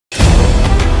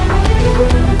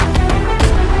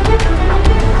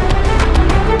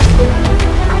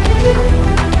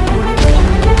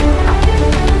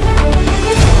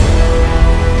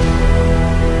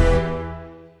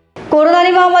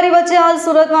वच्चे हाल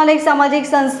सूरत में अनेक सामाजिक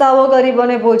संस्थाओं गरीबों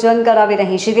ने भोजन करावी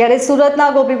रही है, त्यारे सूरतना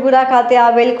गोपीपुरा खाते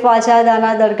आवेल ख्वाजा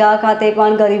दाना दरगाह खाते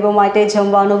पण गरीबों माटे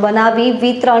जमवानुं बनावी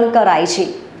वितरण कराय छे।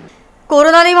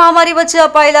 कोरोनानी महामारी वच्चे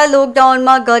अपायेला लॉकडाउन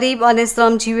में गरीब और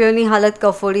श्रमजीवीओनी हालत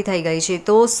कफोड़ी थई गई है,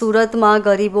 तो सूरत में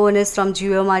गरीबों और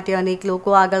श्रमजीवीओ माटे अनेक लोग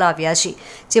आगळ आव्या छे,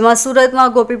 जेमां सूरत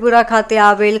में गोपीपुरा खाते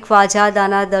आवेल ख्वाजा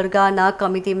दाना दरगाहना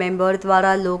कमिटी मेम्बर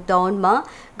द्वारा लॉकडाउन में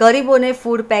गरीबों ने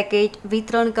फूड पैकेट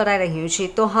वितरण कराई रह्युं छे।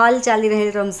 तो हाल चाली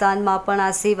रहेल रमजान में पण आ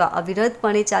सेवा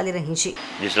अविरतपणे चाली रही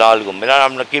है। मेरा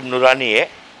नाम नकीब नूरानी है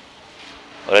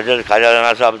और हजरत ख्वाजा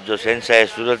दाना साहब जो सेंस है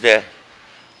सूरत है,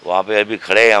 वहाँ पे अभी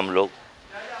खड़े हैं हम लोग।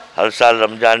 हर साल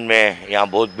रमज़ान में यहाँ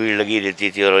बहुत भीड़ लगी रहती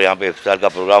थी और यहाँ पे इफ्तार का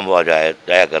प्रोग्राम हुआ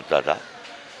जाया करता था।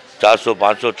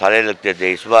 400-500 थाले लगते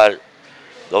थे। इस बार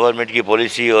गवर्नमेंट की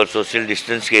पॉलिसी और सोशल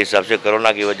डिस्टेंस के हिसाब से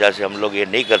कोरोना की वजह से हम लोग ये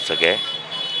नहीं कर सके,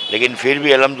 लेकिन फिर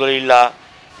भी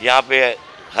अल्हम्दुलिल्लाह यहाँ पे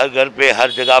हर घर पे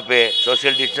हर जगह पे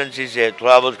सोशल डिस्टेंसिंग से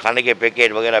थोड़ा बहुत खाने के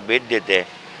पैकेट वगैरह बेच देते हैं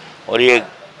और ये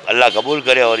अल्लाह कबूल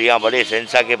करे। और यहाँ बड़े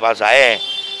शहंशाह के पास आए हैं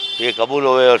तो ये कबूल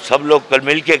हुए और सब लोग कल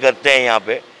मिल के करते हैं। यहाँ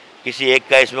पे किसी एक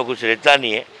का इसमें कुछ रहता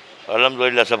नहीं है और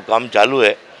अल्हम्दुलिल्लाह सब काम चालू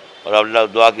है। और अल्लाह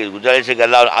दुआ की गुजारिश है कि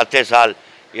अल्लाह आते साल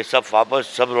ये सब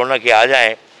वापस सब रौनक के आ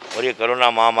जाएँ और ये कोरोना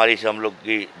महामारी से हम लोग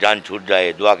की जान छूट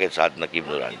जाए, दुआ के साथ। नकीब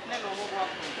नूरानी।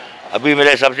 अभी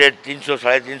मेरे हिसाब से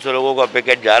 300-350 लोगों का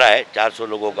पैकेट जा रहा है, 400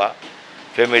 लोगों का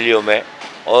फैमिलियों में,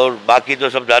 और बाकी तो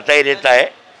सब जाता ही रहता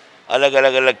है। अलग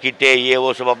अलग किटें ये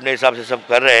वो सब अपने हिसाब से सब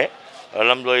कर रहे हैं।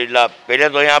 अल्हम्दुलिल्लाह पहले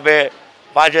तो यहाँ पे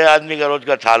 5000 आदमी का रोज़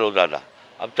का थाल होता था,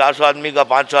 अब 400 आदमी का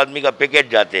 500 आदमी का पैकेट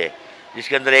जाते हैं,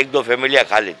 जिसके अंदर 1-2 फैमिलियाँ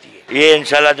खा लेती है। ये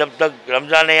इंशाल्लाह जब तक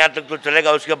रमज़ान है यहाँ तक तो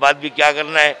चलेगा, उसके बाद भी क्या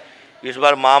करना है इस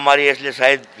बार महामारी है इसलिए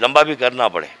शायद लंबा भी करना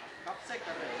पड़े।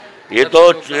 ये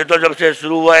तो जब से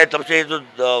शुरू हुआ है तब से ये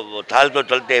तो थाल तो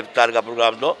चलते हैं, इफ्तार का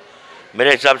प्रोग्राम तो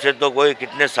मेरे हिसाब से तो कोई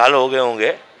कितने साल हो गए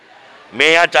होंगे। मैं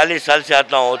यहाँ 40 साल से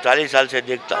आता हूँ, 40 साल से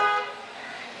देखता हूँ।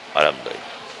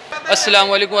 अल्हम्दुलिल्लाह। अस्सलाम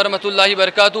वालेकुम वरहमतुल्लाहि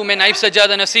वबरकातुहू। मैं नाइब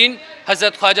सज्जाद नसीन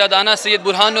हज़रत ख्वाजा दाना सैयद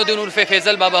बुरहानुद्दीन उर्फ़े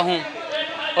फैज़ल बाबा हूँ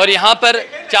और यहाँ पर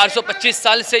 425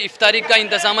 साल से इफ्तारी का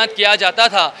इंतज़ाम किया जाता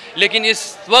था, लेकिन इस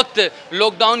वक्त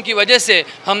लॉकडाउन की वजह से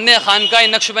हमने खानका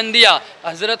नक्शबंदिया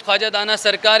हज़रत ख्वाजा दाना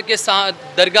सरकार के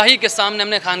दरगाही के सामने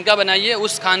हमने खानका बनाई है।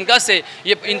 उस खानका से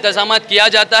ये इंतज़ाम किया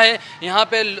जाता है। यहाँ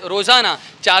पे रोज़ाना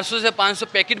 400 से 500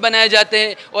 पैकेट बनाए जाते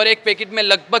हैं और एक पैकेट में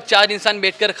लगभग 4 इंसान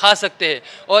बैठकर खा सकते हैं।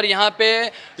 और यहाँ पे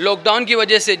लॉकडाउन की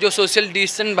वजह से जो सोशल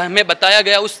डिस्टेंस हमें बताया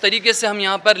गया उस तरीके से हम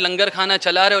यहाँ पर लंगर खाना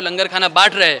चला रहे और लंगर खाना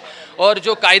बांट रहे हैं। और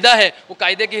जो कायदा है वो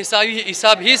कायदे के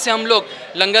हिसाब ही से हम लोग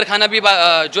लंगर खाना भी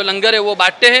जो लंगर है वो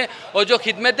बांटते हैं। और जो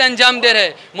खिदमतें अंजाम दे रहे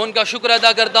हैं मैं उनका शुक्र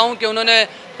अदा करता हूँ कि उन्होंने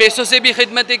पैसों से भी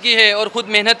खिदमतें की है और ख़ुद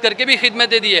मेहनत करके भी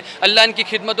खिदमतें दी है। अल्लाह इनकी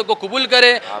खिदमतों को कबूल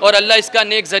करे और अल्लाह इसका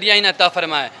नेक जरिया इन अता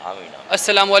फरमाए।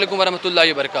 अस्सलाम वालेकुम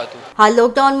वरहमतुल्लाहि वबरकातुहू। हाल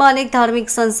लॉकडाउन में अनेक धार्मिक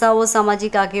संस्थाओं,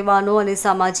 सामाजिक आगेवानों और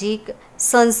सामाजिक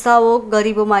संस्थाओं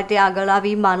गरीबों माटे आगळ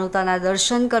आवी मानवताना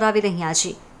दर्शन करावी रह्या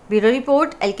छे। Bureau report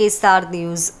LK star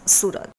news सूरत।